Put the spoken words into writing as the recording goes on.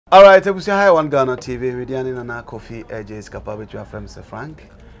All right, I hi on Ghana TV. We're doing an coffee. AJ's capable with your friend Mr. Frank.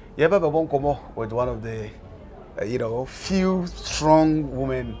 Yeah, but won't come with one of the, few strong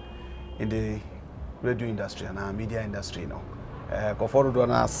women in the radio industry and media industry. Go forward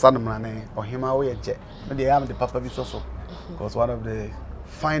on our son, Ohemaa Woyeje. They am the Papa Bisoso, because one of the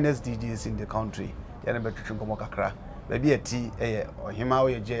finest DJs in the country. Yeah, maybe a tea, Ohemaa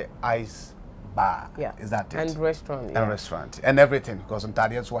Woyeje Ice Bar, yeah, is that it? And restaurant, and restaurant and everything because I'm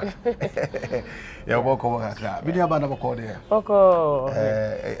tired as well. Yeah, welcome.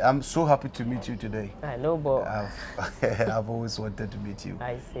 I'm so happy to meet you today. I know, but I've always wanted to meet you.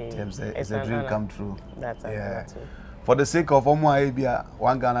 I see. It's a dream come true. That's yeah. For the sake of one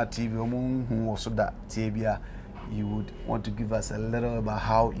Ghana TV, who also that TV, you would want to give us a little about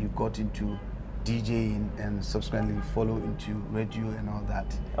how you got into DJing and subsequently follow into radio and all that.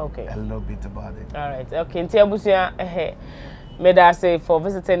 Okay. A little bit about it. All right. Okay. Ntiabusia made I say for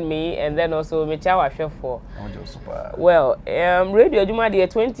visiting me and then also me chawa for. Well, radio Juma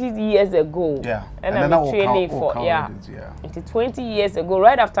 20 years ago. Yeah. And I'm training for 20 years ago.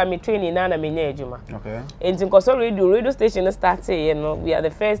 Right after me training, now I'm in Juma. Okay. And because radio station started, we are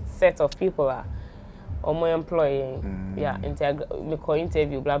the first set of people. Or my employee, yeah, me call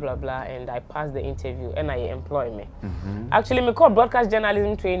interview, blah blah blah, and I pass the interview and I employ me. Actually, me call broadcast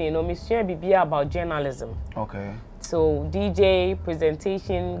journalism training. Me share BBA about journalism. Okay. So DJ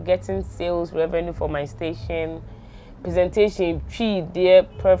presentation, getting sales revenue for my station, presentation, there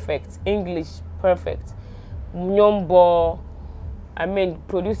perfect, English perfect, nyombo. I mean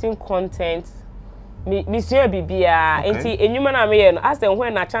producing content. Monsieur Bibia, and you man, I ask them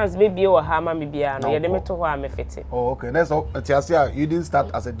when a chance maybe or hammer me be no, you to who I'm fit. Oh, okay. That's all. You didn't start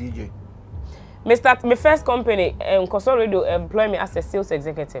as a DJ. Me start my first company and Koso Radio employ me as a sales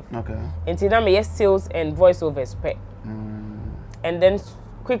executive. Okay. Until now, me sales and voiceover spec. And then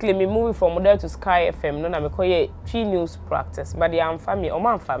quickly me moving from model to Sky FM. No, na me call ye 3 news practice, but the am family or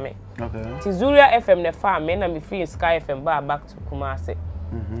man family. Okay. Tizuria FM ne farm, me na me free in Sky FM bar back to Kumasi.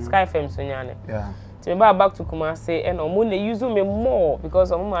 Sky FM Sunyane. Yeah. To me back to Kumasi and I'm use me more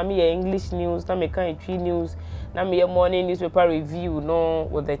because I'm English news, now me kind 3 news, now me morning newspaper review, no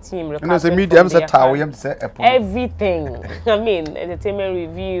with the team. And as a medium set everything. I mean entertainment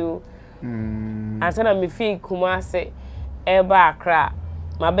review. And then I me feel Kumasi, Eba Accra,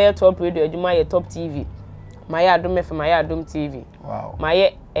 my bear top radio, my top TV. My Adum for my Adum TV. Wow.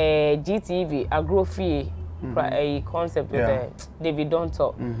 My GTV, Agro Free. A concept with David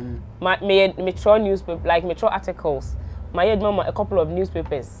Donto. Metro newspaper, like Metro articles. My mama a couple of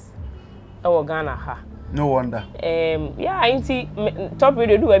newspapers. Oh, Ghana. No wonder. Yeah, I see top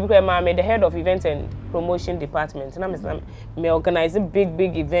radio do because I'm the head of event and promotion department. And I'm organizing big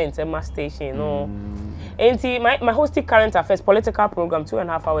events at my station. No. And my hosting current affairs political program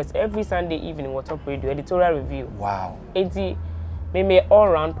 2.5 hours every Sunday evening. What top radio editorial review. Wow. And me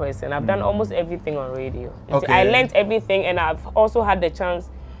all-round person. I've done almost everything on radio. Okay. I learned everything, and I've also had the chance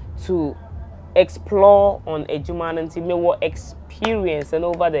to explore on a humanity, me what experience and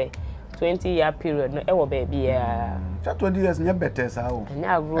over the 20-year period. No, ever baby, yeah. 20 years, never better, so.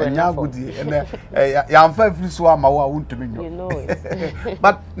 Now good, and I'm very sure my won't to me. You know it.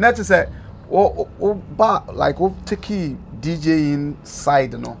 But not to say, like take DJing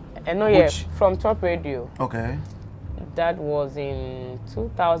side, no. I know, yeah, from top radio. Okay. That was in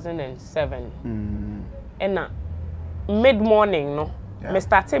 2007. And mid-morning, no? Yeah. I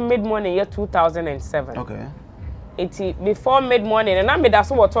started mid-morning year 2007. Okay. Before mid-morning, and I made that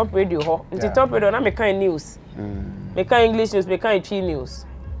so top radio. Into top radio, and I make kind news. Make kind English news, make kind tree news.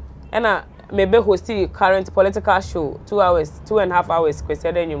 And I maybe hosted current political show, 2 hours, 2.5 hours,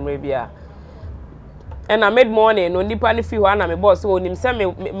 question in Arabia. And I made morning, no nipa few and I'm a boss, so him send me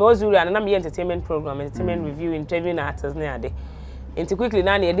Mozuri and I'm entertainment program, entertainment review, interviewing artists near day. And quickly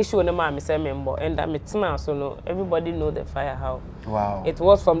now the edition of my member and I'm now, so no, everybody know the fire how. Wow. It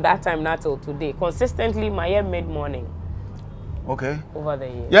was from that time now till today. Consistently my year made morning. Okay. Over the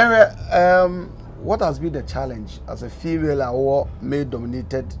years. Yeah, what has been the challenge as a female or male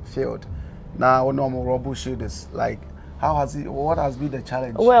dominated field? Now normal rubble shooters like what has been the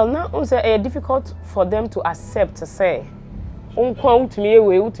challenge? Well, now it's difficult for them to accept to say, on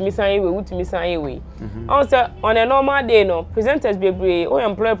a normal day, no presenters be brave, or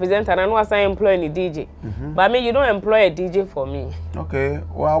employ a presenter, and I know I employ any DJ. But I mean, you don't employ a DJ for me. Okay,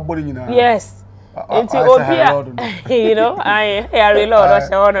 well, what do you know? Yes. You know, I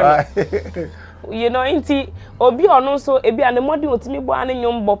reload. You know, inti obi ono so ebi anemodi otimi bo ane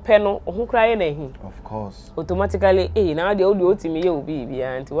nyombo pe no ohun kraye na ehi. Of course. Automatically, now the audio otimi ye obi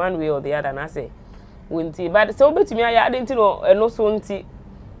bia nti one way or the other na say. Wunti but so betimi aya ade nti no eno so nti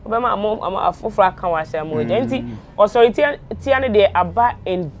Obama am afofra kan wa sha mo enti authority tiane dey aba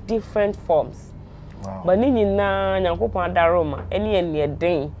in different forms. Wow. But ni nyina Nyankopon adaroma eni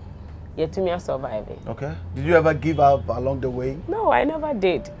den yetumi survive. Okay. Did you ever give up along the way? No, I never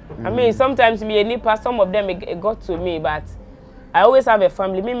did. I mean, sometimes me any pass, some of them it got to me, but I always have a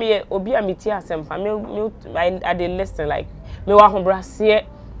family. Me obi amiti asem I dey listen like me wa hombrase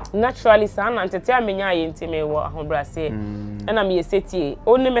naturally san antete amenya yenti me wa hombrase and am ye setie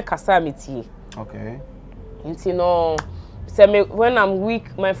only me kasa amiti. Okay. Nti no say me when I'm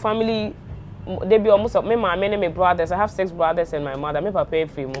weak, my family they be almost me mama and my brothers. I have 6 brothers and my mother. Me papa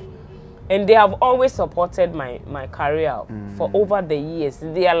free mo. And they have always supported my career for over the years.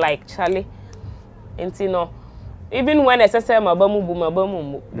 They are like Charlie. And you know, even when I say my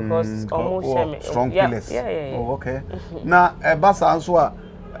bamu because almost strong pillars. Yeah. Oh, okay. Now, Basa answer.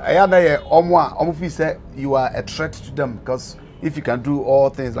 I had feel say you are a threat to them because if you can do all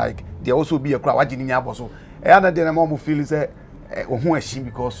things like there also be a crowd watching in so I had then a feel say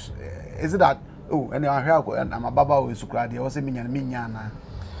because is it that and I'm a baba with Sukradi also minyana.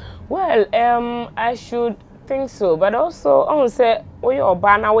 Well, I should think so, but also I say we are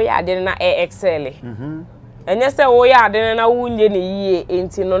bana we are na excel. And yes, we are then na wunye ni ye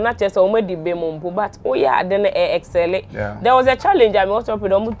enti no na chese o medi be mumpo but we are then excel. There was a challenge I also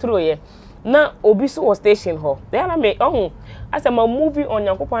put on through here. Na obi so was station ho. There na me as I'm moving on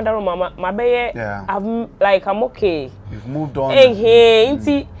Nyankopon adaroma my be I'm okay. You've moved on. Hey,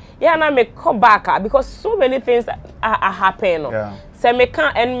 enti yeah na me come back because so many things are happening. Yeah. So me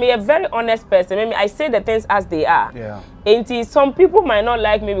can and me a very honest person. Maybe I say the things as they are. Yeah. And some people might not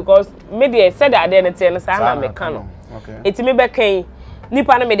like me because maybe I said that identity and so I'm a canon. Okay. It's me back in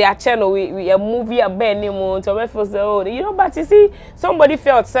Nipa na me their channel we a movie a ben name so we feel so you know but you see somebody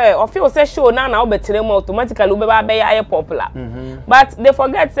felt say or feel say show now better automatically we be popular. But they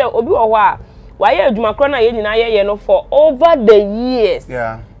forget say obi o wa why adwuma kro na ye nyina ye no for over the years.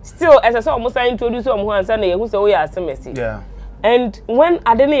 Yeah. Still as I saw almost introduce am who answer na ye who say we are semesi. Yeah. And when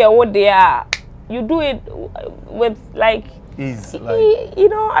I didn't know what they are, you do it with like ease, you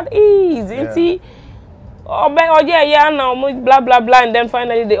know, at ease. Yeah. See, now blah blah blah, and then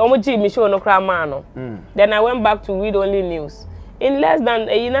finally they me show no cramano. Then I went back to read only news. In less than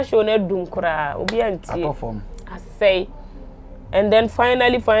a year, show no doom kra. I say, and then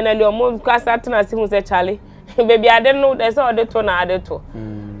finally, almost cast out and I see who said Charlie, baby, I didn't know there's all the tone I did too.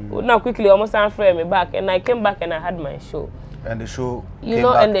 Now quickly almost unframe me back, and I came back and I had my show. And the show,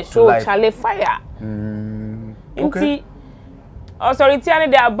 and the show Charlie Fire. Okay. Authority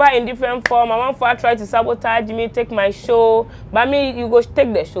they are by in different form. I want for try to sabotage me, take my show. But me, you go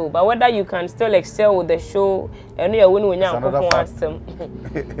take the show. But whether you can still excel with the show, and you win when you are them.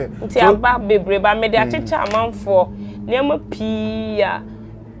 Until about baby, but me they teacher amount for name Pia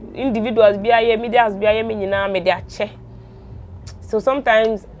individuals be a media be a media media che. So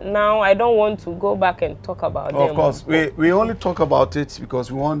sometimes now I don't want to go back and talk about them. Of course, we only talk about it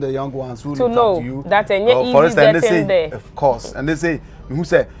because we want the young ones who look up to you. That easy and they say, there. Of course, and they say, who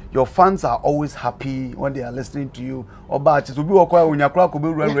say your fans are always happy when they are listening to you. So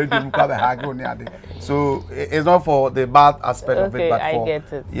it's not for the bad aspect of it, but for I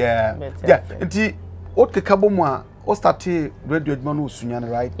get it. Yeah. What started radio Sunyane,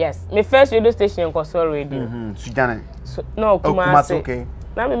 right? Yes. My first radio station in Kosovo Radio. Sunyane. No, Kumasi. Okay.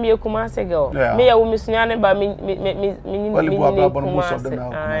 Now me a Kumasi girl. Yeah. Me a woman Sunyane, but me most of them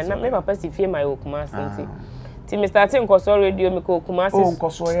now. Na me papa si fie my Kumasi. Ti me started in Kosovo Radio, me ko Kumasi. Oh,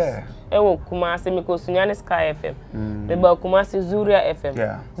 Kosovo, yeah. Kumasi, me ko Sunyane Sky FM. Me ba Kumasi Zuria FM.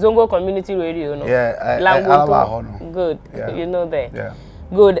 Yeah. Zongo Community Radio, no. Yeah. Good. Yeah. You know that. Yeah.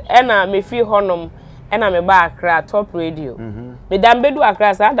 Good. And me feel honum. And I'm a back top radio. Me damn bedu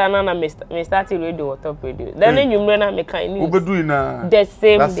across I done me started radio or top radio. Then you run me kind news. The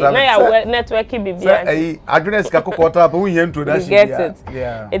same day. Now your networking be behind. Agnes kako quarter, but we introduction. Get it.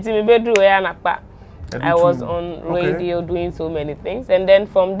 Yeah. It's me bedu I was on radio doing so many things, and then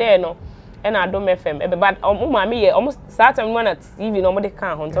from there no, and I don't FM. But mommy almost started when at TV nobody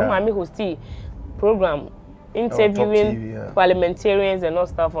can hunt. Mommy host program. Interviewing parliamentarians and all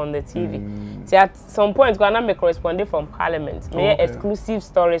stuff on the TV. So at some point, I'm not corresponding from Parliament. Me exclusive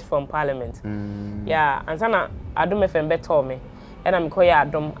stories from Parliament. Yeah, and so I don't FM better me, and I'm calling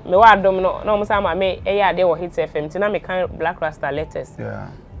Adam. Me wa Adam no say I me they were Hits FM. Tina me kind Black Rasta letters. Yeah.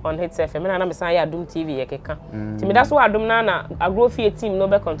 On Hits FM, and I'm saying Adam TV yekeka. So me that's why Adam na Agrofie team no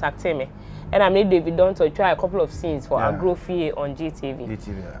be contacting me. And I made David Don to try a couple of scenes for Agrofie on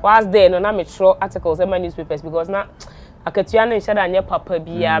GTV. Whilst there, no, na me throw articles in my newspapers because now I can't share and your papa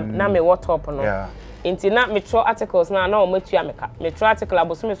be na me what up no. Inti na metro articles na ometua meka. Metro article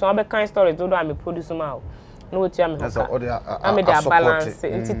abosume so abe kind stories do me produce ma o. No wetua me that's all the balance.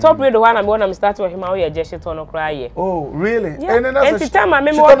 Inti top radio one am me start Ohemaa Woyeje shit on cry. Oh, really? Yeah. And that's time I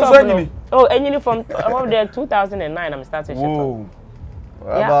remember what. Oh, and from about there 2009 I'm starting shit on.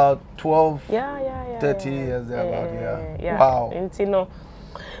 About 12 30 years there yeah. Wow. Inti no.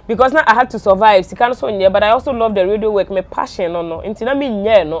 Because now I had to survive. But I also love the radio work, my passion no. Inti na me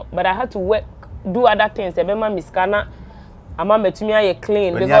no, but I had to work, do other things. Ebema miskana, ama metumi aye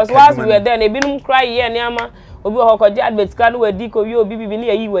clean. Because whilst we were there, ne binum cry here ne ama obi hokoje advert kan we di ko wi obi bibi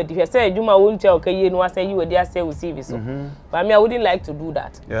ne yi we di. Say adwuma won tell okay no say yi we di say we see so. But me I wouldn't like to do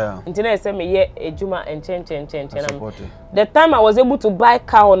that. Yeah. Inti na say me ye adwuma and change. The time I was able to buy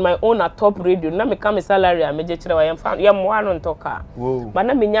car on my own at top radio, na me come salary I meje kire wa yam one on talker. But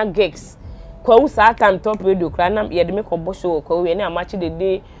na me nya gigs. Kwa usa time top radio kra na ye de me ko bo show kwa we na amachi the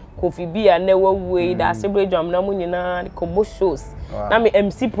day Kofi Bia na we da celebrate jam na mu nyina ko bo shows. Na me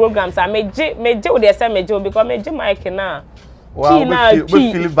MC programs I meje we dey say meje because meje mic na. Wow, we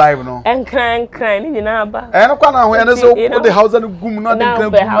feel vibe no. En cry ni nyina ba. No kwa na ho ene so the house na gum na de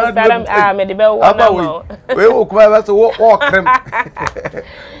gum na me de be wo na ma. We wo kuma ba so wo krem.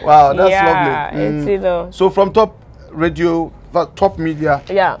 Wow, that's lovely. It's you know. So from top radio, top media,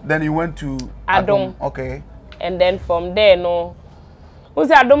 then you went to Adom. Okay. And then from there no we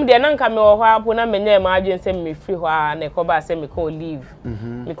say Adom there na nka me wo hwa apo na menye ma adwen say me free hwa na ko ba say me ko leave.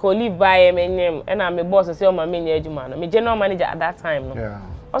 Me ko leave by me nyem and na me boss say o ma me nya adwuma no me general manager at that time no. Yeah.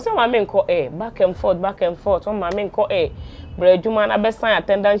 O say ma me nko back and forth o ma me nko bra adwuma na be sign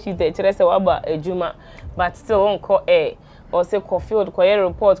attendance sheet e kire say wa ba adwuma but still nko or say ko field ko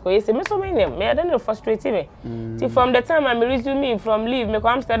report ko say me so me nyem me I don't frustrate me. See from the time I resume from leave me ko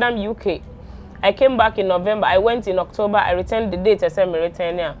Amsterdam UK. I came back in November. I went in October. I returned the date. I said me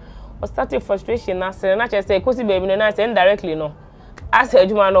return here. I started frustration. I said, "Na just say, kosi baby, no." I said indirectly, no. I said,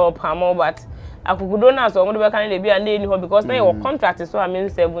 "You man no pamo, but I could do now. So I'm going to be kind of be and any because now your contract is so I mean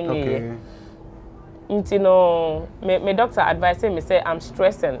 7 years. You know, my doctor advised me say I'm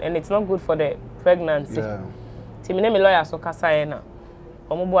stressing and it's not good for the pregnancy. See, me lawyer so kasa na.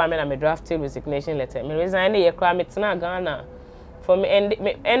 Omo bo ame na me drafted resignation letter. Me resign ye kra me tena Ghana. From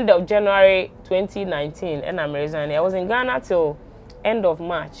end of January 2019, and I'm resigning. I was in Ghana till end of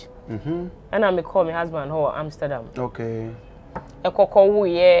March. And I call my husband who Amsterdam. Okay. I call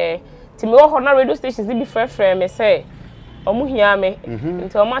yeah. To me, all radio stations they be fresh. Me say, omu hear me.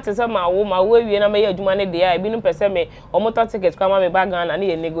 Until March say my way we na me do money there. I be no person me. Omu thought tickets come me back Ghana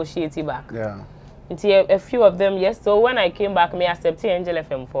and negotiate back. Yeah. Until a few of them yes. So when I came back, me accepted Angel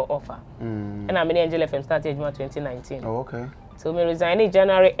FM for offer. And I'm in Angel FM started June 2019. Oh, okay. So me resigned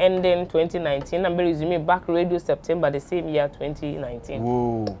January ending 2019 and me resume back radio September the same year 2019.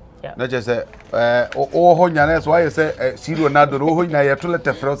 Whoa. Yeah. Not just say ho nya so why you say Siro na do ho nya ye to let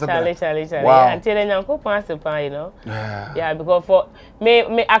the fro Charlie. Wow. Until then Yankopon you know. Yeah, because for me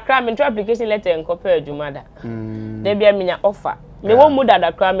Accra me application letter en copy Jumada. There be a me offer. Me won mood that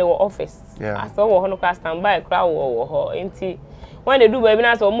Accra me office. Yeah. I saw wo no class standby Accra wo enti when they do baby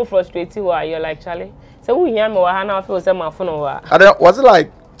na so more frustrated why you're like Charlie. So we hear me wa na feel say my phone wa. Was it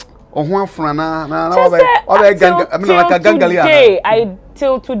like ohun afuna na I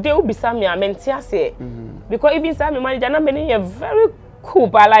till today we be me amentia say because even some manager na me here very cool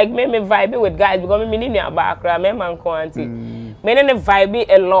but like me vibe with guys because me need about Accra me man ko auntie me ne vibe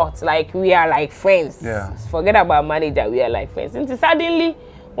a lot like we are like friends. Yeah. Forget about manager, we are like friends. And suddenly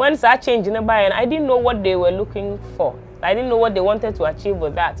when start changing and I didn't know what they were looking for. I didn't know what they wanted to achieve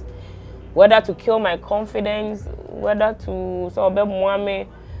with that. Whether to kill my confidence, whether to sort of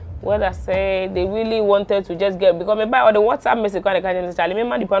whether say they really wanted to just get because me buy all the WhatsApp message kind of Charlie me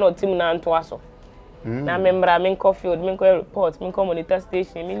man depend on team na antoaso. Na member me field, me report, me monitor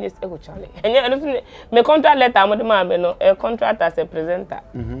station, me just go Charlie. And me contract letter mo de no a contract as a presenter.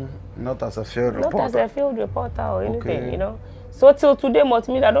 Not as a field reporter. Not as a field reporter or anything, you know. So till today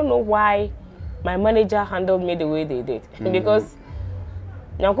Multimedia, I don't know why my manager handled me the way they did because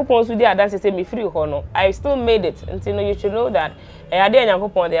Nyankopon su dey dance say me free ho I still made it until you should know that I dey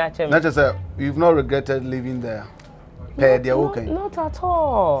Nyankopon dey ache me. Not just say you've not regretted living there. Not at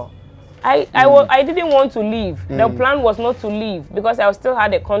all. I didn't want to leave. The plan was not to leave because I still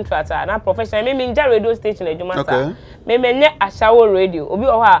had a contract and a professional. Me in radio station ejuma me nye ashawo radio. Obi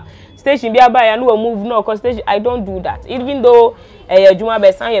oha station bia buy and we move no cause station I don't do that. Even though ejuma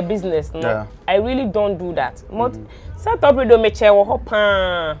be san your business no. Yeah. I really don't do that. Set up radio me chair wo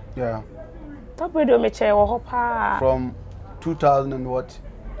hopa. Yeah. Top radio me chair wo hopa. From 2000 and what?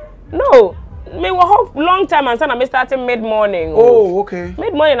 No. Me was long time and I started mid morning. Oh, okay.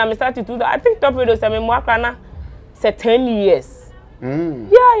 Mid morning I started to do that. I think top radio say me more kana say 10 years.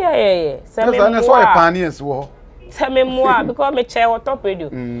 Yeah. Say me more. So pioneers wo. Say me more because me chair top radio.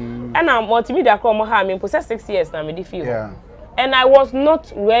 And I'm multimedia come ha me possess 6 years now me di feel. Yeah. And I was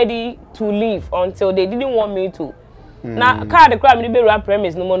not ready to leave until they didn't want me to. Now card the crowd me be rap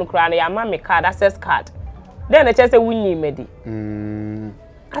premise no money cry na my card access card. Then they just say we need me.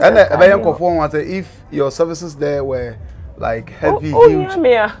 And if your services there were like heavy, huge,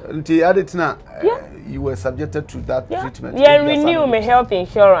 you were subjected to that treatment. Yeah, renew my health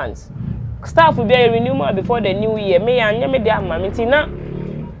insurance. Staff will be a renewal before the new year. Me and me there, mammy now.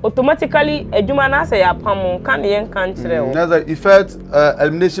 Automatically, a Jumana say a pamon can the country. You felt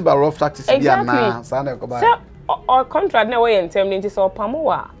elimination by rough tactics. Exactly. So, or contract now way and term into so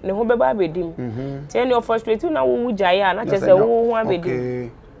pamoa. No hobe baby dim. Tell you frustrated now who jaya, not just a who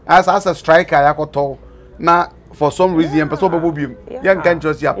be. As a striker, I got told. Now, for some reason, person will be young can't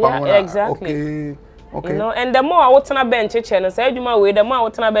just your pamoa. Exactly. Okay. You know, and the more I want to bench channel, say you my way, the more I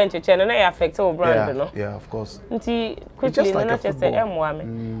want to bench channel, and I affect our brand, you know. Yeah, of course. Until quickly, not just say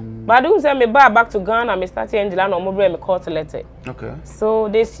But I don't say me back to Ghana, me start Angela no more me court letter. Okay. So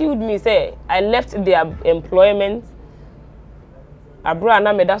they sued me, say I left their employment. I brought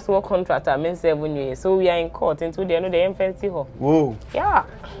na me that's what contract I mean 7 years. So we are in court until the end of the infancy hall. Whoa. Yeah.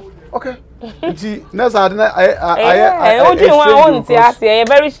 Okay. Next I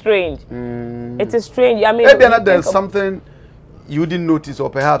very strange. It is strange. I mean, maybe there's something you didn't notice, or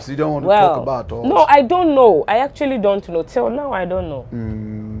perhaps you don't want to talk about. Or no, I don't know. I actually don't know. Till now, I don't know.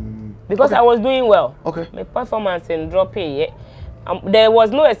 Because I was doing well. Okay. My performance in drop pay. There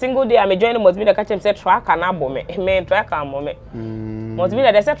was no a single day I'm joining Multimedia catch him say track and album me track and moment.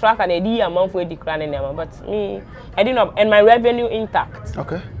 Multimedia they say track and a day a month for declining them, but me I didn't know, and my revenue intact.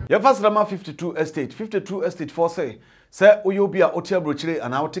 Okay. Your first number 52 estate for say uyo bia hotel brochire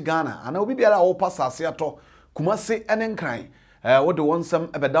and out Ghana and obi bia o pass aseato Kumasi enenkran what the one some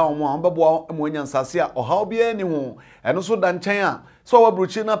ebeda omo ambabo amonya nsase a oha bia ni ho eno so da nchen a so wa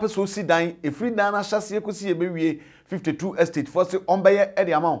brochire na peso si dan e free dan na hyase ekosi e bewie 52 estate for say ombeye e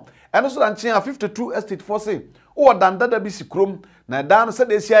de amount eno so da nchen a 52 estate for say o dandada bi si krom na dan se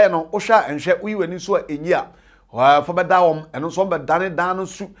de sia ye no o hwa enhwe uyiwani so enyi a for be down and so be dan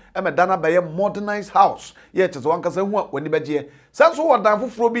su e me dan be modernized house ye che so wankasa hu wani beje san so wadan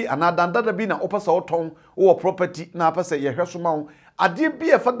foforo bi ana dan dada bi na opesa oton wo property na apesa ye hweso ma wo ade bi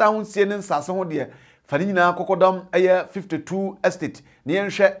e fa dan sie ne nsase ho de fani nyina kokodam eye 52 estate ne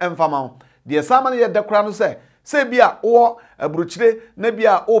yenhwe emfama de sama ne ye dekora no se bia wo abruchire na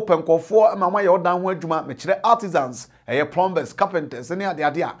bia open kofo ma ma ye odan ho adwuma me kire artisans eye plumbers carpenters ne ade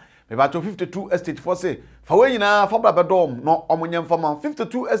a About 52 estate for say, for when you know, for Babadom, no Omonian Farmer,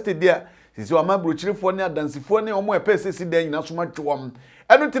 52 estate there. Since you are my bruchary for near dance for near more pieces in there in a so much one.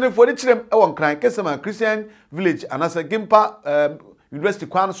 Everything for the children, I want crying, Kessama Christian village, and as a Gimpa University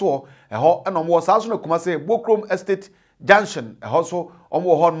Quanso, a hall and on more Sasson Kumase, Bokrom Estate Junction, a household on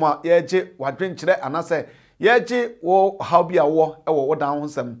more Horma, Yeje, what drink chile, and I say, Yeje, wo, how be a war, or down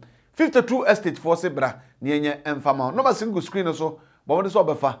some 52 estate for Sebra, near and farmer, no single screen or so. But what is Are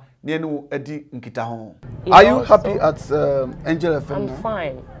you happy at Angel FM? I'm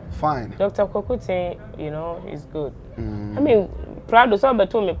fine. Fine. Dr. Kwaku Oteng, you know, he's good. I mean, proud. So I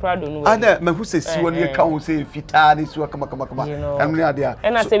told me proud. I know. Who says you only can't say fitani so come. You know.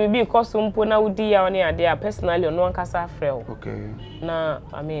 And I say maybe because some pona udi ya oni idea personally no one kasa frel. Okay. Nah,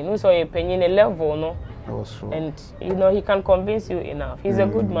 I mean, we saw a penny level, no. And you know he can convince you enough. He's a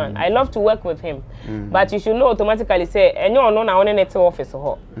good man. I love to work with him. But you should know automatically say, and you know now net office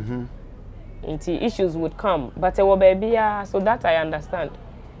or issues would come. But I will baby, so that I understand.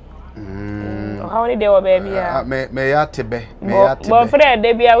 How many day will baby? May I tebe? But Fred,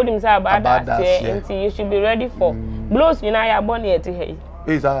 they be I wouldn't say about that. You should be ready for blows. You know, I born here to hey.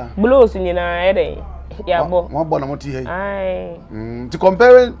 Blows in your yeah, one born on tea. Aye. To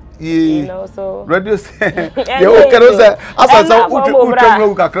compare you know, so radio say you can say as I saw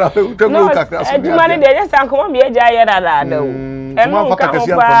utemwe kakra money dey just come on be eja da do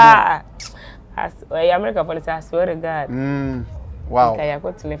as America for I swear to God. Wow. Okay, I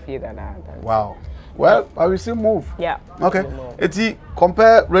got to feel that. Wow. Well, I will still move. Yeah. Okay. Eti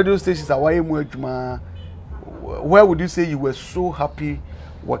compare radio stations away where would you say you were so happy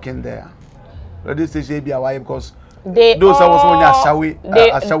working there? Radio station be away because those are also when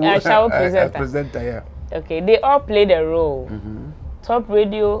presenter, yeah. Okay, they all played a role. Top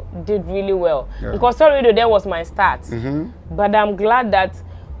Radio did really well. Because Top Radio there was my start. But I'm glad that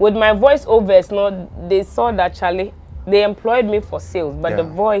with my voiceovers, no, they saw that Charlie, they employed me for sales, but the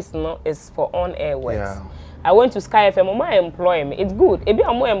voice is for on-air works. Yeah. I went to Sky FM. Mama employ me. It's good. Ebi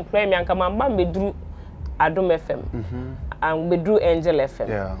amo employ me. Anka mama me drew Adom FM and me drew Angel FM.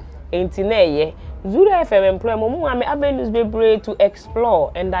 Yeah. Intineye Zuru FM employ me. Mama me avenues be to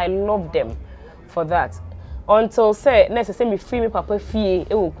explore, and I love them for that. Until say next say me free me papa fee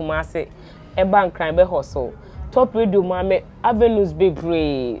e wo Kumase e bank crime be hustle. Top radio mama avenues be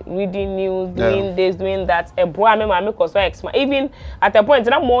reading news, doing this, doing that. E boy me mama cause so even at a point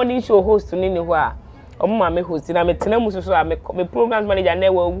that morning show host ni hwa. Mama me host na me tena muso so me programs manager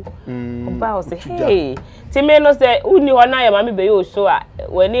na wa oba say hey ti me no say uni ho na ya mama be yo show a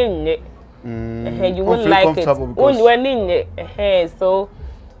when nye you won't like it when nye so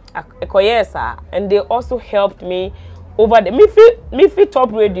Koyesa, and they also helped me over the me fit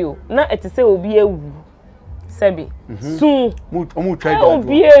top radio. Now it is say obi ewu sebi soon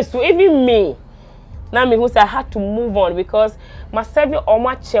obi so even me now me who say I had to move on because my serving on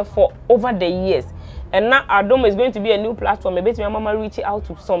my chair for over the years, and now Adom is going to be a new platform. Maybe my mama reaching out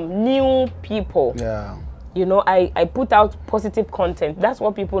to some new people. Yeah. You know, I put out positive content. That's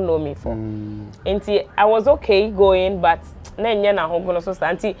what people know me for. And I was okay going, but na hongo no so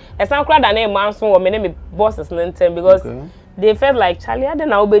stanti. E san kra da na man so me me bosses nenten because they felt like Charlie ade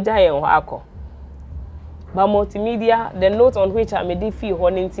na obeja yen ho akọ. But multimedia, the note on which I made feel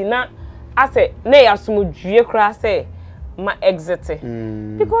honinti na I say na ya sumudue kra say ma exit.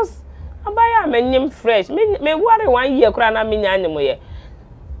 Because abaya me nyem fresh. Me worry 1 year kra na me nya anyem ye.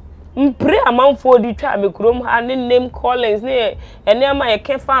 Mpre amanfo di twa me krom ha ne name callings ne ene ama ye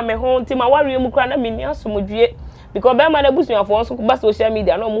kefa me ho nti ma worry mu kra na me ni asomudue. Because by my bush for social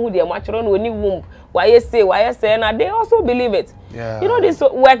media, no more they match on any womb. Why say, and they also believe it. Yeah. You know, this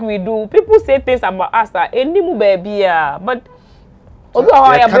work we do, people say things about us that any move baby, but although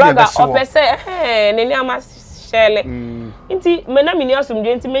I a blogger, or say, hey, Nina share it. Inti, Menamini, some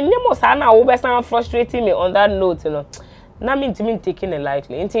gentle, Menemo Sana, over frustrating me on that note, you know. Namin to me taking it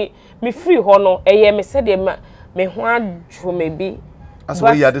lightly. Inti, me free honor, me said, me one maybe.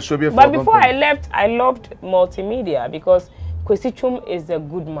 But before I left, I loved multimedia because Kwesichum is a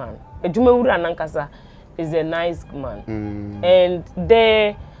good man. Ejumewura Nankasa is a nice man. And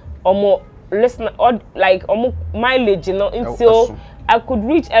they listen like mileage, you know, until I could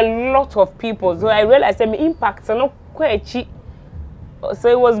reach a lot of people. So I realized that my impact are not quite cheap. So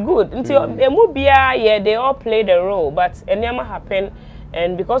it was good. Until Emubia, they all played a role, but it never happened.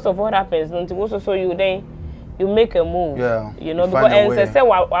 And because of what happens, so you then you make a move, you know, because and say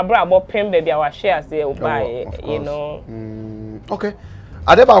about pen baby our shares they will buy, you know. Okay.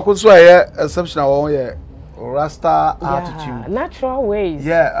 Adeba could say exceptional Rasta attitude. Natural ways.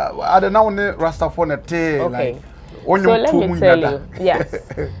 Yeah, I don't know Rasta for the tail. Okay. Like, so let me tell you, yes.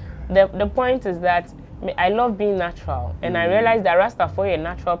 The point is that I love being natural, and I realize that Rasta for are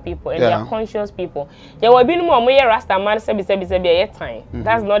natural people and they are conscious people. There will be no more Rasta man sebi time.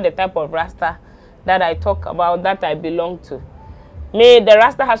 That's not the type of Rasta that I talk about, that I belong to. The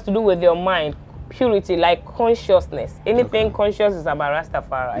Rasta has to do with your mind, purity, like consciousness. Anything conscious is about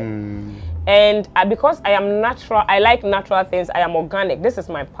Rastafari. And because I am natural, I like natural things, I am organic. This is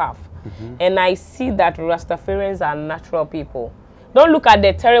my path. And I see that Rastafarians are natural people. Don't look at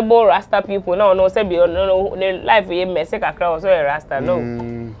the terrible Rasta people. No, say no, life we mess across a Rasta.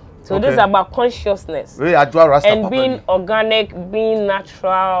 No. So this is about consciousness and being organic, being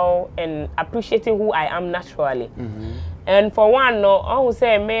natural, and appreciating who I am naturally. And for one, no, I will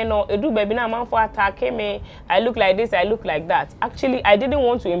say, man, no, do baby na man for attack me. I look like this, I look like that. Actually, I didn't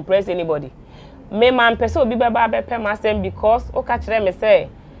want to impress anybody. Me man person be myself because catch them me say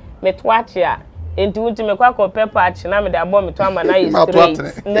me twatch ya. Into me Kwaku patch na me da bomb me to am na is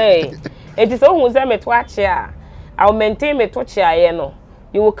straight. Nay, it is who say me twatch ya. I will maintain me twatch ya no.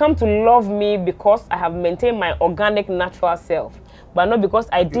 You will come to love me because I have maintained my organic, natural self, but not because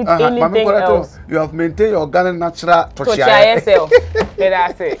I did anything else. You have maintained your organic, natural self.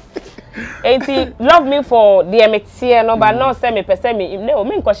 That's it. And love me for the MXC, no, but not say me per se me. No,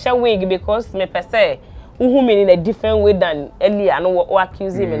 me share wig because me per se who me in a different way than earlier. No, or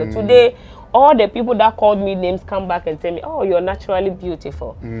accusing me. Today, all the people that called me names come back and tell me, "Oh, you're naturally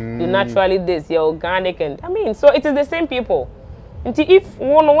beautiful. You're naturally this. You're organic." And I mean, so it is the same people. If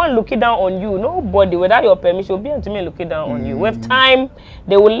one looking down on you, nobody without your permission will be able to me looking down on you. With time,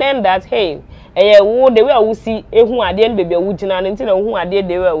 they will learn that hey, the way I will see who are the baby who jina until who are the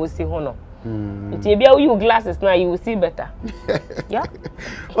way I will see hono. If you glasses now, you will see better. Yeah.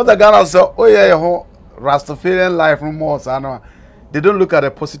 What the Ghana so oh yeah, Rastafarian life rumors, I know they don't look at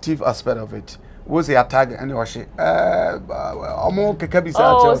the positive aspect of it. wo say tag and your she omo keke bi say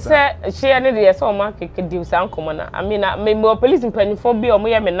oh say she any dey so ma keke di say ankomo na I mean me police mpanifo bi omo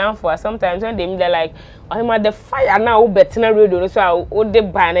ye me nanfo sometimes when they like Ohemaa the fire now wo betina radio so wo de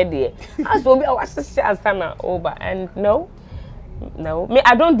ban na dey as obi a was say answer na over and no me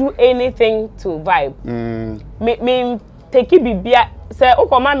I don't do anything to vibe me take it bibia say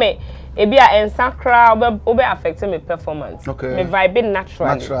okoma me ebia ensakra obe affect me performance me vibe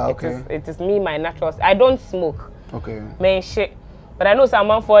naturally it is me my natural I don't smoke me shit but I know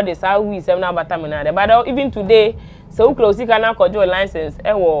someone for this how we say na bata me na but even today so we close can na kojo license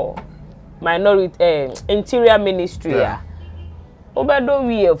wo minority interior ministry obedo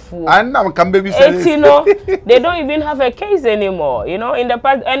we a fool and now can baby say you know they don't even have a case anymore you know in the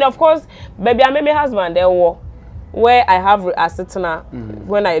past and of course baby I made my husband there where I have assetna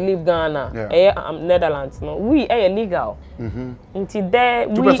when I leave Ghana Netherlands no we are illegal until there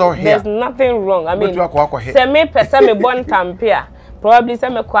there's nothing wrong I mean say me person me born tampia probably say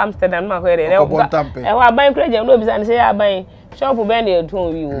me come Amsterdam ma where there e wa ban credit no be say ya ban shop ben dey do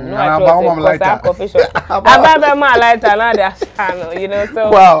you no I trust coffee shop ababa ma lighter na dey you know so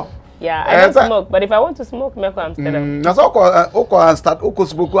wow yeah I don't smoke but if I want to smoke me come Amsterdam na so oko start oko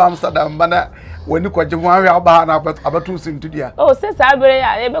smoke Amsterdam bana when you kwaje ho ahwe aba na abatu sintu dia oh say sabere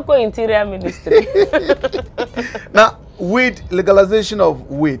ya e be ko interior ministry now weed legalization of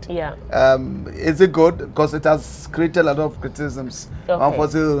weed is it good because it has created a lot of criticisms for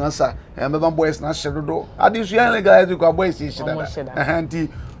the answer and boys na shedo adi you legalize ko boys shida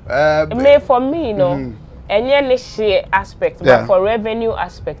me for me no any niche aspect but for revenue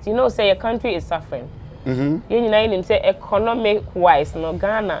aspect you know say your country is suffering you know say economic wise no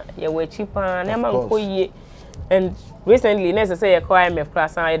Ghana you were cheaper na man ko ye and recently next say your IMF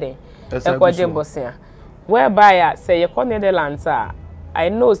class ide e whereby say your Netherlands I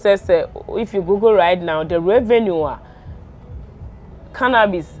know says if you Google right now the revenue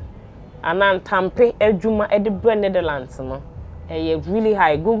cannabis and tampe ejuma e the Netherlands no really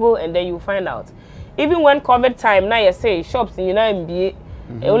high Google and then you find out even when COVID time now you say shops in MBA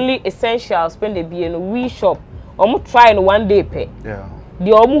only essential spend the be in we shop try in 1 day pay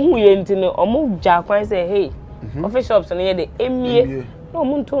the hu yenti no jakwan say hey office shops no the emie no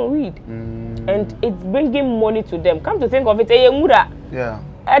omo weed and it's bringing money to them come to think of it mura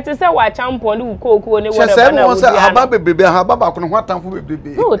it is say wa champion ni ukoko ni whatever na say haba bebebe haba ba kono hwatanfo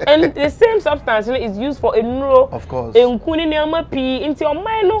bebebe good and the same substance is used for a neuro of course enkuni ni ama pi into your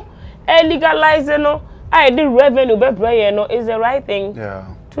mind no legalize no the revenue be no is the right thing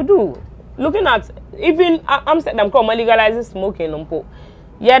to do looking at even Amsterdam come legalizing smoking umpo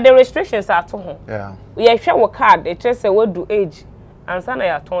the restrictions are to home share your card it just say what do age and sana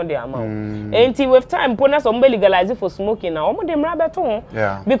ya turn the amount enti with time pona some legalize for smoking now omo dem rabe to home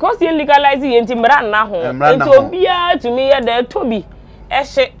because you legalize enti mra na ho enti obia to me there tobi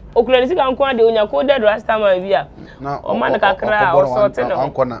ehye okulanisi kan ko ade onya ko dead rasta man bia o man kakra o sorte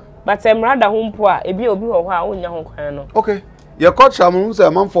no but mra da ho mpo a ebi obi ho a onya ho kwan no okay your culture am say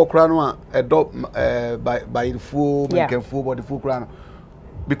man for kra no a edo by the full make full body full kra no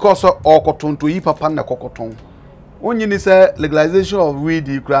because okotonto yi papa na kokoton onyi ni say legalization of weed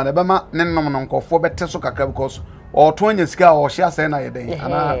kra na be ma ne nom no nkofo bete so kakra because or 20 sika or share say na yeden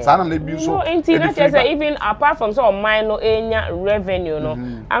ana sana na bi so even apart from so minor enya revenue no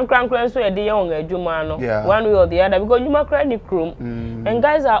ankran so e dey on adwuma no one way or the other because adwuma kra ni krom and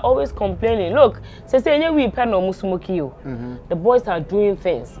guys are always complaining look say enya we pen no smoky you the boys are doing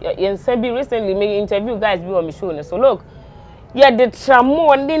things yen sabi recently make interview guys be on me show so look the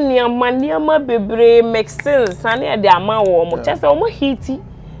tramo ndi niama bebre make sense and the ama wo mo chese o mo hiti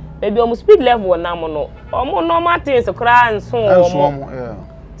maybe almost speed level na mo no omo normal things kra and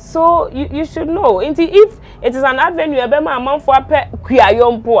so you should know if it is an avenue e be ma manfo apẹ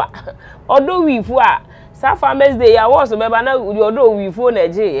kuayompo a odo wifu a sa farmers day ya wo so be ba na odo wifu na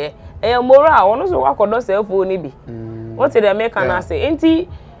je moral ono so wakodo self oni bi what did the make can say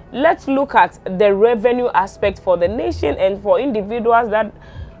let's look at the revenue aspect for the nation and for individuals that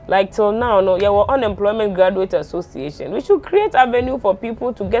like till now no your unemployment graduate association we should create avenue for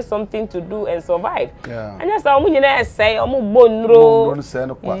people to get something to do and survive and just how much you say bonro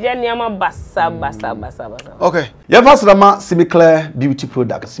basa okay your first rama Simiclear beauty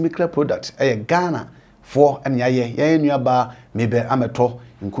product Simiclear product Ghana for and ye nuaba maybe ameto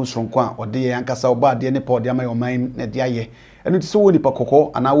nkusronko a ode ye ankasa oba de ne pa ode ama yo man na de aye enu ti so woni pa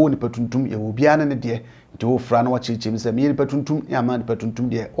kokko ana wo ni patuntum ye wo bia na ne de nti wo fra na wa chichim se me ni patuntum ya ma ni patuntum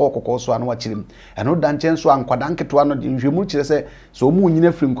de o kokko so ana wa chirim enu da nchen so ankwada nketo ano de nhwemu kire se so mu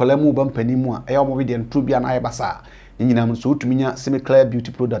nyina firi nkola mu ba mpani mu a e omo bi de ntu bia na aye basa nyinam so utuminya semi-clear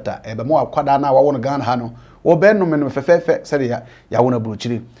beauty product ebe mo akwada na wa won Ghana ha no wo be no me no fefefe se ya won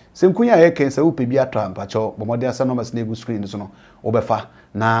abrochire se nkunya ye ken se wo pe bi ato ampacho bomode asa no mas na egu screen so no wo be fa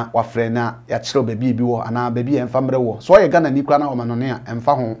na wa frɛ na ya kyerɛ baby bi wo ana baby emfa mre wo so ye Ghana ni kra na wo manone a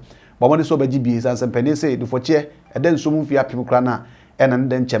emfa ho bomode so baji bi san sempani se du foche eden so mu fi apim kra na ena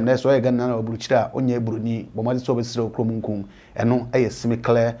nden chem na so ye Ghana na abrochire a onye ebroni bomode so be sire okrom nkun eno eye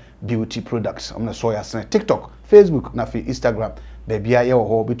semi-clear beauty products omna so ya sene TikTok, Facebook na fi Instagram baby ya wo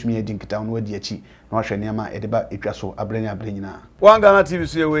ho betumi edi nkita no adi achi na wa hwɛ niam a edeba etwa so abrenya nyina one Ghana TV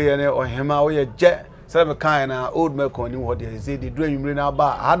so we ye ne Ohemaa Woyeje say me kind na old man kon ni ho de say the do nwumre na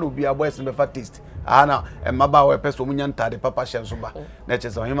ba ha no bi aboys me fa taste na emaba we person munya ntade papa hye so ba na che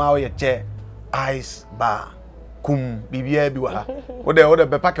say Ohemaa Woyeje ice bar kum bibia bi wa ha wo de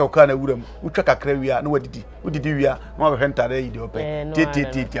be pack o na wuram utwa kakra wia na wadidi udidi wia na wa hwentare yi de ope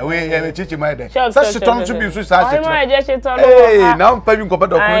titi we he chichi mai de sa shiton to bi so sa chichi Ohemaa Woyeje shiton eh na mpa bi nkopa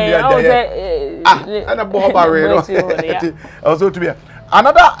do kon dia dia ana bo ba we no also to be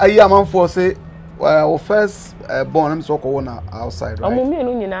another amanfo say first born am so ko na outside right me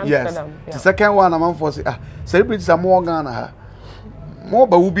no nyina Amsterdam the second one amanfo say celebrities are more Ghana ha mo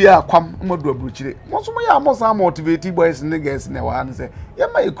ba wubi akwam amadu abruchire mo so mo ya mo sa motivate boys and girls na wa say ya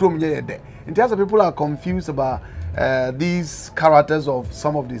ma ekrom nye de as people are confused about these characters of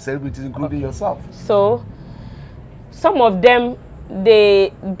some of the celebrities including yourself. So some of them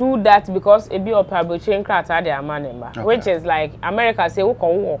they do that because it be a publishing character their man number, which is like America say we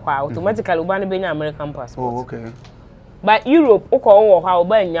can walk automatically we ban be American passport. Oh, okay. But Europe we can walk out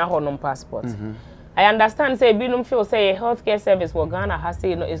by nya honom passport. I understand say binum feel say healthcare service for Ghana has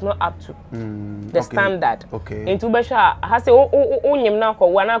say is not up to the standard. Okay. Into besha has say onyim na ko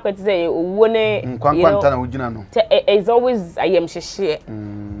wana kweti say wone nkwanta na ugina no. It's always I am share.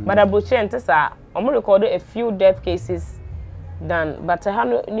 But abuche ntesa omo record a few death cases done but ha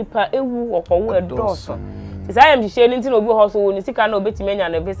nipa ewu okowo edoso. Is I am share nti no bi ho so woni sika na obetime nya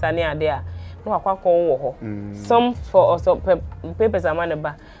na visa ne ade a no akwakọ wo ho. Some for also papers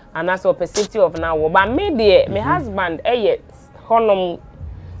amaneba. And that's a safety of now. But me dear, my husband, honum,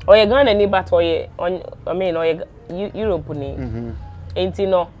 or you gonna need but or I mean, or Europe ni. Ain't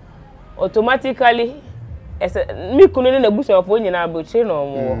no automatically. As me couldn't in the bush of when you know about chain or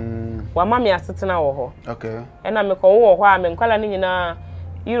more. Wa mammy are sitting now. Okay. And I'm a call why I'm calling in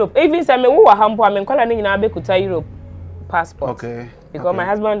Europe. Even some who are humble, I'm calling in Abekuta Europe passport. Okay. Because my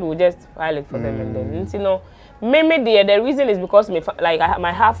husband will just file it for them and then you know. Maybe the reason is because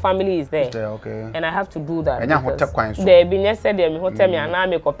my half family is there. Okay. And I have to do that. They be yesterday me hotel me and I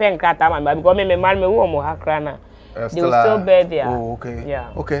make a pen cat because me man me wo mo hakrana. They will still bear there. Oh, okay.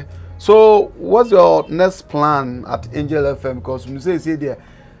 Yeah. Okay. So, what's your next plan at Angel FM? Because you say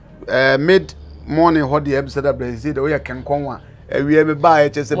there mid morning what the episode that they say the way I can come we have a buy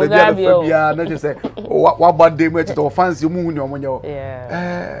just a baby not just say what bad day much to fancy moon your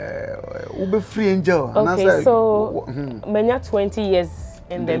be free Angel. Okay, so many 20 years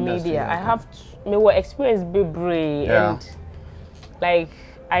in the media. I have me experience be brave and like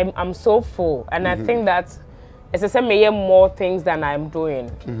I'm so full and I think that as I said me more things than I'm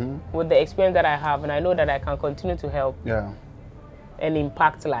doing with the experience that I have and I know that I can continue to help and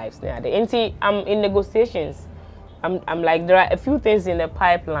impact lives. I'm in negotiations. I'm like there are a few things in the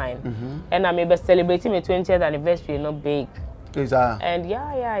pipeline and I'm maybe celebrating my 20th anniversary, not big. And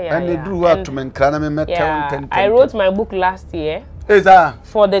and they do what to men I wrote my book last year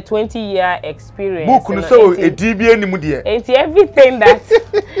for the 20-year experience. Book so a DBA ni mudie. It's everything that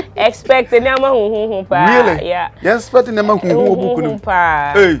expect really? Yeah. You expect book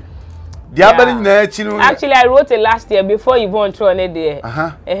hey. Actually, I wrote it last year before you went through it there.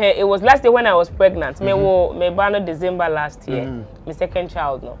 It was last year when I was pregnant. Me born December last year. My second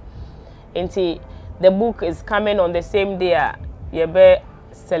child no. And the book is coming on the same day. You be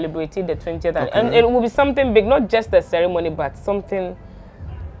celebrating the 20th, and it will be something big, not just the ceremony, but something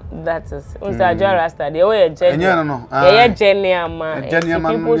that is. People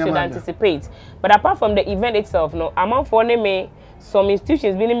should anticipate. But apart from the event itself, no, among for me. Some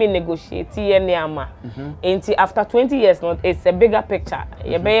institutions been negotiating after 20 years, it's a bigger picture.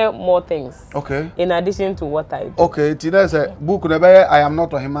 You bear more things. Okay. In addition to what I do. Okay. Tina said, "Book I am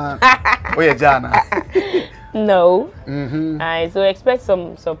not Ohemaa Woyeje." No. So expect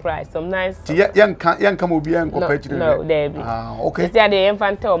some surprise, some nice. Young come will be no, there be. Okay. It's the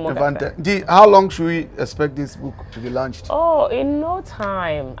infant. How long should we expect this book to be launched? Oh, in no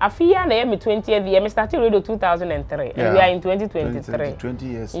time. I feel I am 20th year. I started radio 2003, and we are in 2023. 20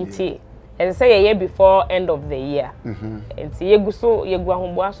 years. and say a year before end of the year. And see, you so you go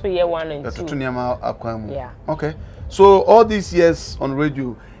home, so year 1 and 2. Yeah. Okay. So all these years on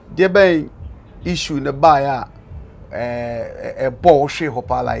radio, there be issue in the buyer, a bullshit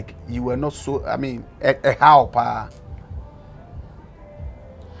hopper like you were not so. I mean, a hopper.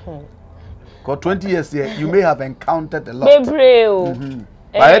 For 20 years here, you may have encountered a lot. But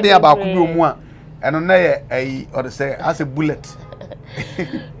anything about Kubu and on there, or the say as a bullet.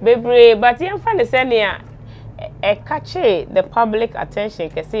 Baby, but you find the same a catch the public attention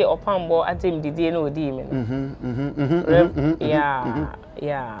can say upon board at him did you know demon.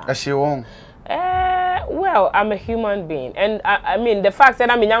 Yeah. As she won't. Well, I'm a human being, and I mean the fact that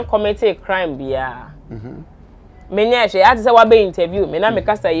I'm in committing a crime, many actually, I had to say what be interview. Me na me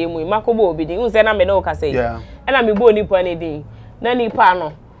kasa yemu, makobo obidi. Unse na me no kasa yi. And I me bo ni po ni din. Na ni pa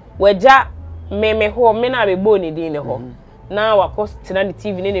no. Weja me ho me na me bo ni din ne ho. Na wa cost na the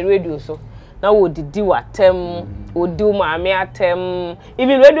TV ne radio so. Na wo didi watem, wo do maame atem.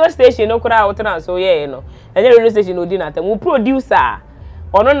 Even radio station no kura wo tena so ye no. And radio station no di na atem. Wo producer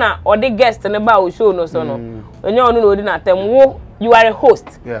ono na odi guest ne ba wo show no so no. Onye ono no di na atem wo. You are a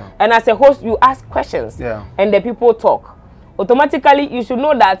host, and as a host, you ask questions, and the people talk. Automatically, you should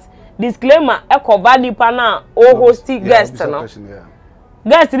know that disclaimer: echo value pana or hosty guest, no.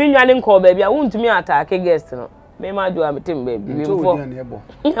 Guest in your call, baby. I want to me attack a guest, no. Me ma do a meeting, baby.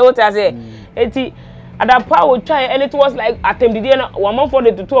 What I say, eti at that part we try, and it was like attempted one month for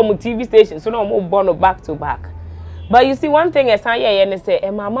the two TV stations, so no more born back to back. But you see, one thing is, I say,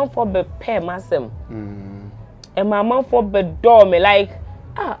 and my mom for be pay massam. And my mom for the door me like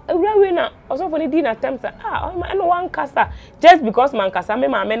na also for the dinner attempts I no one kasa just because man kasa me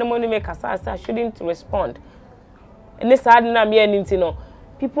my money me kasa I shouldn't respond. And this had na me anything no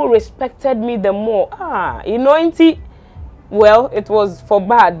people respected me the more you know well it was for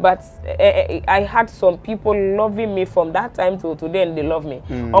bad but I had some people loving me from that time till today and they love me.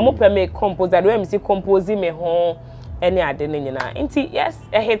 Omo pe me compose that way me see composing me home any adenina. Yes,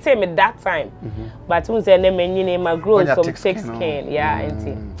 I hate me that time. But when say name any my grow some thick skin. Yeah,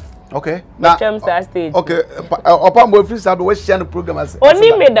 okay. Now stage. Okay. Upon boy free start we share the program as.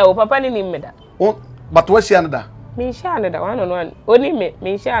 Only me da papa ni me da. But we share da. Me share da one on one. Only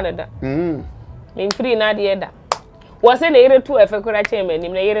me share da. Me free na dey da. Was in the two efekura chairman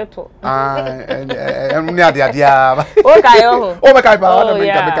in the year two. And near the idea. Okay, oh, my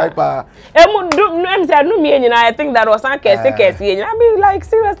kaipa. I think that was some case. I mean, like,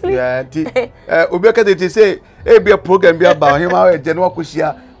 seriously. Yeah, Ubeka, they say, be a program be about him, our general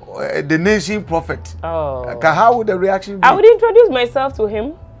Kushia, the nation prophet. Oh, how would the reaction be? I would introduce myself to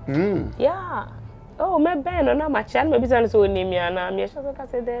him. Yeah. Oh, my band, and I'm a child, maybe so name me, and I'm sure I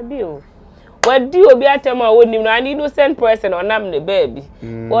said there bill. What do you be at my own? An innocent person or name the baby?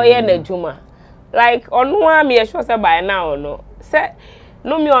 Or yeah, Juma. Like on one me, sure by now, no. Say,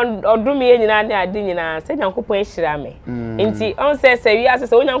 no me on or do me any idea, I didn't say, Uncle Shirame. Inti, on says, say, yes,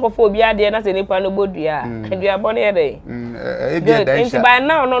 so Uncle Phobia, dear, that's any pan of Bodia, and we are born a day. Good. By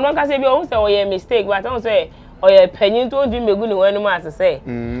now, no one can say, you also a mistake, but I don't say, or a penny told you me good no more to say.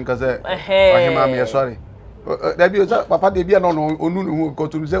 Because I'm sorry. That be Papa, they be no go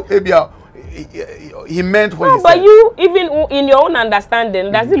to say, he meant what he said. But you, even in your own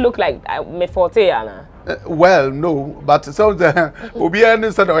understanding, does it look like me forte, Anna? Well, no, but so maybe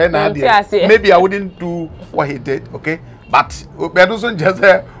I wouldn't do what he did, okay? But I don't just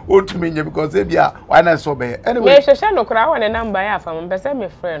to me because why not so bad. Anyway, no crowd and number from my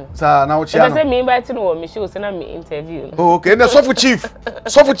friend. Sir, now she me invite to me, she was in me interview. Okay, and the Sofu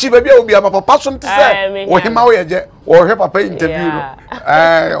Chief, baby will be a person to say, Ohemaa Woyeje, or her papa interview.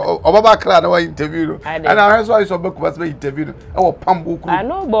 Obaba Kra no interview. And I saw so book was interview. Oh, Pambu. I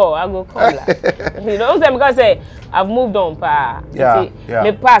know, boy, I go call her. You know, them because say I've moved on, pa. Yeah.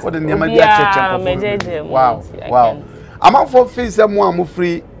 Me pass. Wow. I'm out for face someone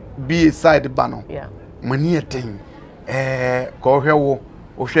free be a side banner. Yeah. Money a thing. Call her or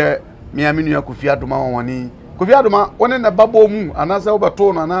share me a minu Kofi Adoma wani. Kofi Adoma one in a bubble moon and as over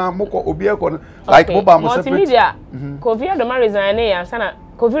tone and moko obiakon like Multimedia. Kofi Adoma resign and sana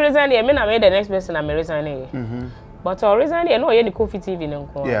Kofi resign I made the next person I resign. But I resign no any Kofi TV no.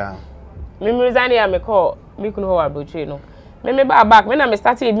 Yeah. Me resign I me call me kun ho abotwe no. Me back when I'm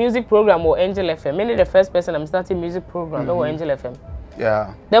starting a music program or Angel FM. Me the first person I'm starting music program or Angel FM.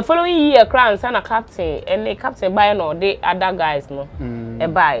 Yeah. The following year, Crown and a captain and a captain buy no the other guys no. A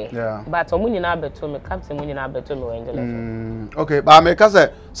buy. Yeah. But Omuni na beto me captain Omuni na beto me Angel FM. Okay, but me cause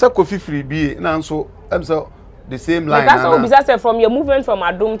say Kofi free be na so am so the same line. Because all business from your movement from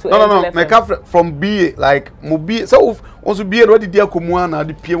Adum to no, me from BA like mo BA so Also be ready dear Komwana,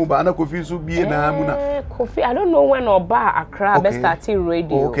 the PM, but I could so be na coffee. I don't know when or bar Accra best starting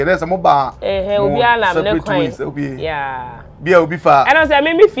radio. Okay, there's a mobile. Yeah. Be will be far. And I say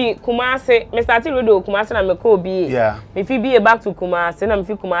maybe fi Kumasi, me starting radio Kumasi na me ko be. Yeah. Me fi be back to Kumasi na me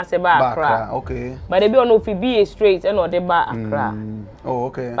fi Kumasi ba Accra. Okay. But they be on no fi be straight and or the ba Accra. Oh,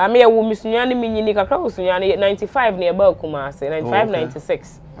 okay. But me wo misunyani minyini kakra usunyani 95 near ba Kumasi, 95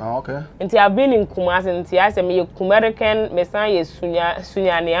 96. Oh, okay. Until I've been in Kumasi, until I say me Kumerican, me say ye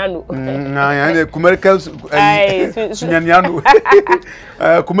Sunyanianu. Nah, Kumerican Sunyanianu.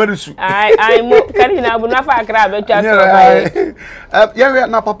 Kumerisu. I mo Karina Bunafa Accra be just. Yeah,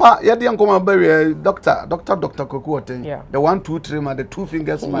 na papa, yeah, the uncle bury Dr. Kwaku Oteng. Yeah. The 1, 2, 3 man, the 2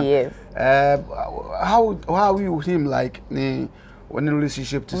 fingers man. Yes. How are you him like when the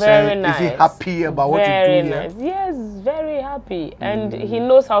relationship to very say nice. Is he happy about what you do nice. Yes, very happy. And he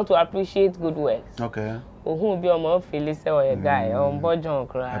knows how to appreciate good work. Okay. Who be on my Phyllis or a guy on board John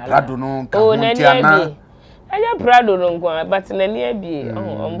Cry. Oh, Nani. I am proud of them, but in any be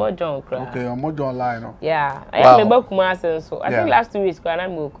on board John Cry. Okay, on board John line. Yeah, I am a book master, so I think last 2 weeks I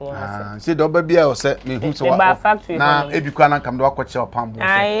moved. See, don't be able to set me who's a factory. Now, if you can't come to watch your pump,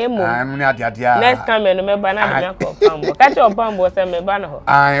 I am. Next come and remember not catch your pump was a banner.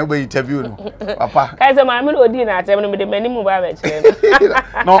 I obey interview. Papa, Kaiser, my middle dinner at 7 with the many mobile.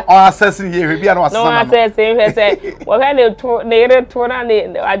 No, assessing here, we are not. No, I say, what kind of torn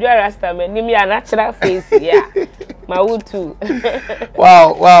I do a rasta, give me a natural face. Yeah. My wood too.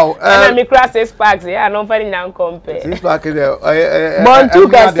 Wow. And I'm cross 6 packs. Yeah, I'm not finding down compare. 6 packs. Born 2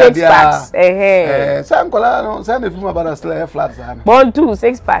 get 6 packs. Some color, send a film about a slave flats. Born 2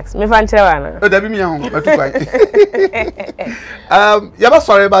 6 packs. Me fan chewana. Oh, that be me home. Yeah,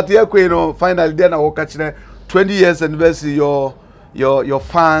 sorry about the queen. Finally, then I will catch 20 years anniversary. Your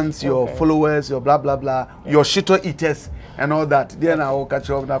fans, your followers, your blah blah blah, your shito eaters. And all that. Then I will catch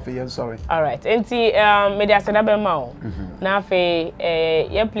up now for you. Sorry. All right. Enti media sedabe mao. Na fe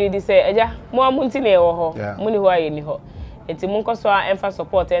ye play this eja mo amunti na ewo ho. Muni ho aye ni ho. Enti munko so emfa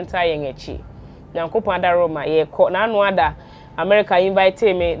support enter yen echi. Nyankopon ada Roma ye ko na anu ada America invite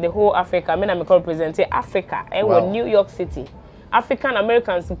me the whole Africa. Me na me represent Africa. New York City. African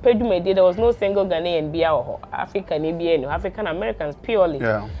Americans pedumedi there was no single Ghanaian bia ho. African African Americans purely.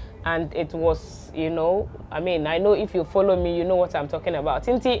 Yeah. And it was, I mean, I know if you follow me, you know what I'm talking about.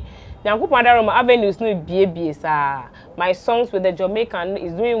 Tinti, Nyankupandaroma avenues no BABS. My songs with the Jamaican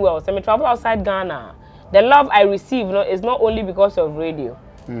is doing well. So I travel outside Ghana. The love I receive is not only because of radio.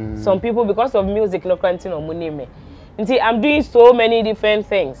 Some people because of music no continue money. Tinti, I'm doing so many different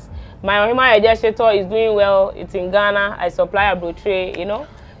things. My Ohemaa Woyeje is doing well. It's in Ghana. I supply a brochure,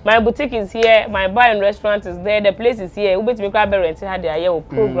 My boutique is here, my bar and restaurant is there, the place is here. We make a rent had their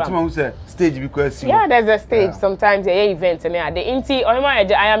program. Someone say stage because yeah, there's a stage sometimes a event and the inti Ohemaa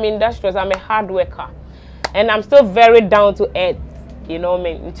Woyeje, I am industrious, I'm a hard worker. And I'm still very down to earth. You know what I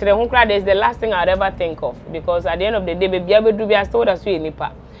mean? To the Hunkra is the last thing I'd ever think of because at the end of the day, baby, I will do be as told as we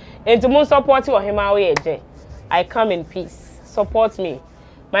nipa. And to more support you Ohemaa Woyeje, I come in peace. Support me.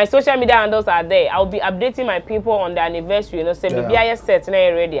 My social media handles are there. I'll be updating my people on the anniversary. Say, BBI set na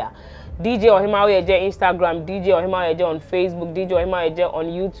already. DJ Ohemaa Woyeje Instagram, DJ Ohemaa Woyeje on Facebook, DJ Ohemaa Woyeje on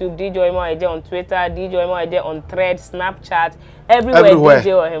YouTube, DJ Ohemaa Woyeje on Twitter, DJ Ohemaa Woyeje on Thread, Snapchat, everywhere.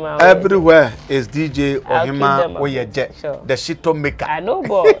 DJ Ohemaa Woyeje. Everywhere is DJ Ohemaa Woyeje, sure. The shito maker. I know,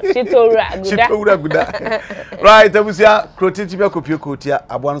 boy. Shito guda. Right, that was ya. Krotinchibia kopio kotia.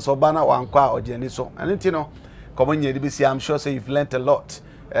 Abuan sobana wankwa ojeniso. And you know, I'm sure say you've learned a lot.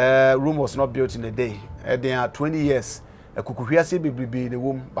 Rome was not built in a day. There are 20 years. A kukuhiasi be in the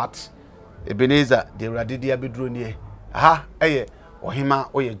womb, but Ebenezer, the Radidia Bedronia. Aha, Ohemaa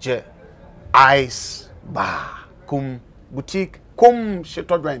Woyeje, Ice Bar, Kum Boutique, Kum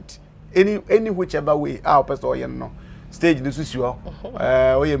Shito Joint. Any whichever way, our person, no. Stage this is your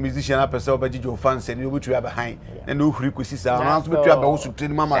a musician, a person, but you fans and you which you are behind. And no frequencies are announced, but you are also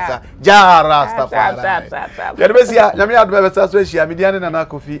train Mamma. Jara Staffa. Yamia Beversasia, Median and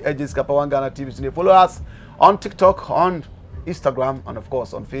Akofi, Edges Kapawangana TV. Follow us on TikTok, on Instagram, and of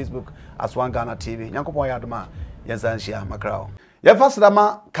course on Facebook as One Ghana TV. Yanko Poyadma, Yansanshia Macrao. Your first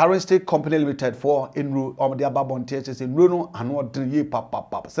Dama, Current State Company Limited for Inru, or the Babon Teachers in Bruno, and what do ye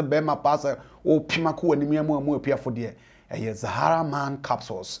papa? Sebema Passa, or Pimaku and Miamu Pia for dear. A Zahara Man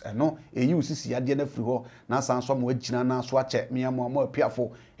capsules, and no, a use Yadian Frigo, Nasan some Wejina, Swatch, Miamu Pia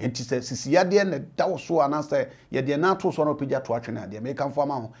for, and she says, Yadian, that was so an answer, Yadianato son of Pija to Achina, the American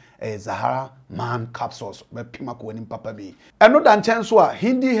farmer, a Zahara Man capsules, by Pimaku and Papa B. And no than chance were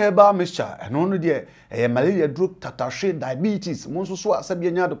Hindi herbal mixture, and only dear, a malaria drug, tatashi, diabetes, Monsusua,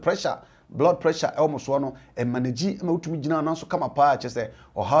 Sabiana, the pressure, blood pressure almost one e manage ma utumi gina na so kama pa che se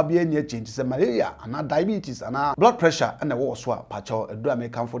oha bia nya change se malaria ana diabetes ana blood pressure na wo so a pacho edu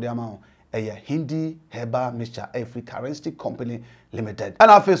American for the amount Hindi Herbal Mixture Free Currency Company Limited.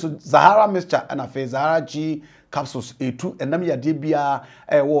 And I face Zahara Mixture and I face Zahara G capsules A2 and nam yade bia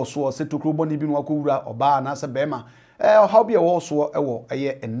wo so se tokro boni bi no akowura oba na se bema how be wo so wo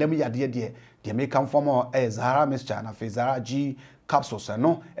and nam yade de American form Zahara Mixture and I face Zahara G capsules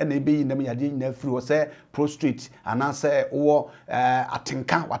no and e be nam yade na free wo se prostrate and say wo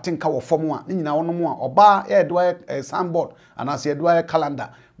watenka wo form a nyina wono mu a oba do sandboard and I say do calendar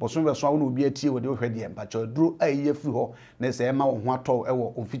bosom so awon obi atie wode ohwede empacho duro aye free ho na se ema wo ho atọ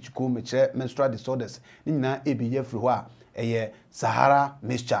ewo onfichiko mekire menstrual disorders ni nyina ebi ye free ho a eye Sahara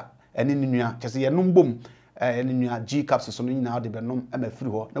Mixture eni nua kese ye numbom eni nua G capsules no nyina de benom ema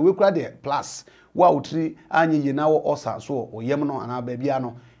free ho na we kura de plus wa utri anye ye na wo osa so oyem no ana ba bia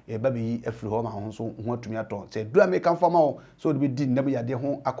no e ba bi afiri ho ma ho so ho atumi ato se dura me kan fama ho so de bi di ndem yade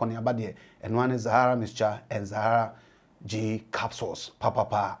ho akone aba de eno ane Sahara Mixture and Sahara G capsules,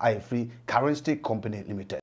 Papa, Free Currency Company Limited.